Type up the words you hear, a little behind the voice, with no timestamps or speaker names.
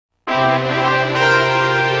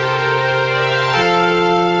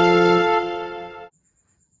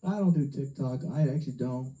TikTok. I actually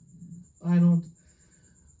don't. I don't.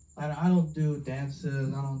 I don't do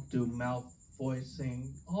dances. I don't do mouth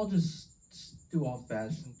voicing. I'll just do old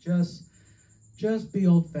fashioned. Just be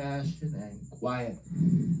old fashioned and quiet.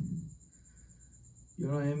 You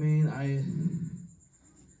know what I mean? I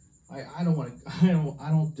don't want to. I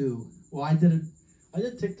don't do. Well, I did it. I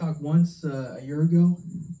did TikTok once a year ago.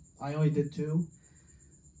 I only did 2,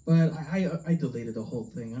 but I deleted the whole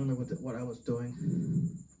thing. I don't know what I was doing.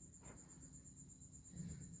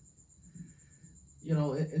 You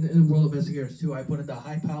know, in the World of Investigators too, I put it the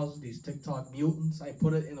hype house, these TikTok mutants. I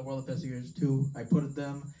put it in the World of Investigators too. I put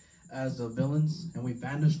them as the villains, and we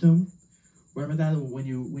banished them. Remember that when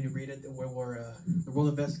you read it, where we're the World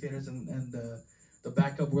Investigators and the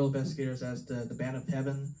backup World Investigators as the Band of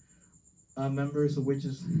Heaven members, so we're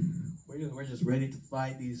just ready to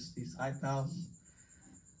fight these hype house.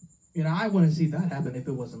 You know, I want to see that happen if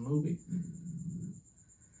it was a movie.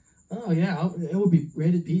 Oh yeah, it would be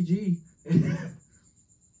rated PG.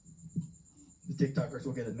 The TikTokers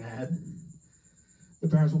will get mad. The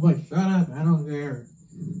parents will be like, "Shut up! I don't care.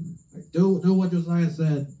 Like, do what Josiah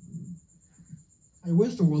said." I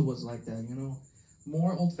wish the world was like that. You know,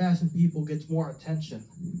 more old-fashioned people gets more attention.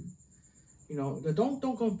 You know, don't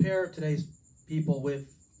compare today's people with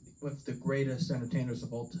the greatest entertainers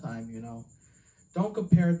of all time. You know, don't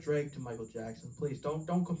compare Drake to Michael Jackson. Please don't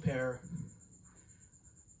compare,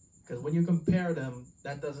 because when you compare them,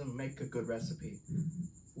 that doesn't make a good recipe.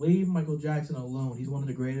 Leave Michael Jackson alone. He's one of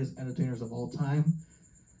the greatest entertainers of all time.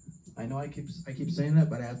 I know I keep saying that,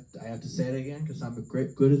 but I have to say it again because I'm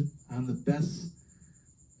the best.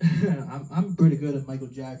 I'm pretty good at Michael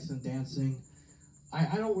Jackson dancing.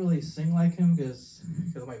 I don't really sing like him because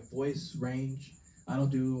of my voice range. I don't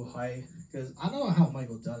do high because I don't know how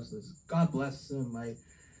Michael does this. God bless him. I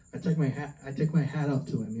take my hat off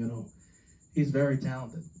to him. You know, he's very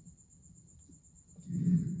talented.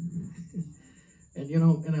 And you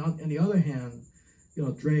know, and on the other hand, you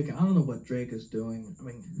know, Drake. I don't know what Drake is doing. I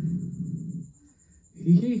mean,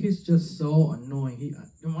 he's just so annoying.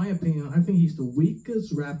 In my opinion, I think he's the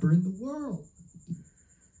weakest rapper in the world.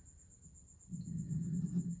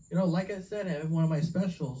 You know, like I said in one of my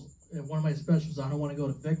specials, I don't want to go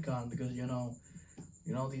to VidCon because you know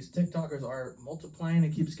these TikTokers are multiplying.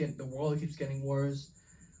 The world keeps getting worse.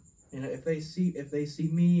 You know, if they see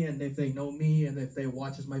me and if they know me and if they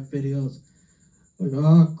watch my videos, like,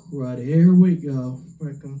 oh crud, here we go.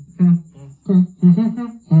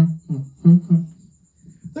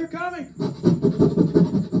 They're coming.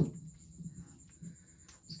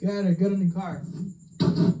 Scatter, get in the car.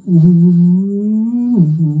 Ooh.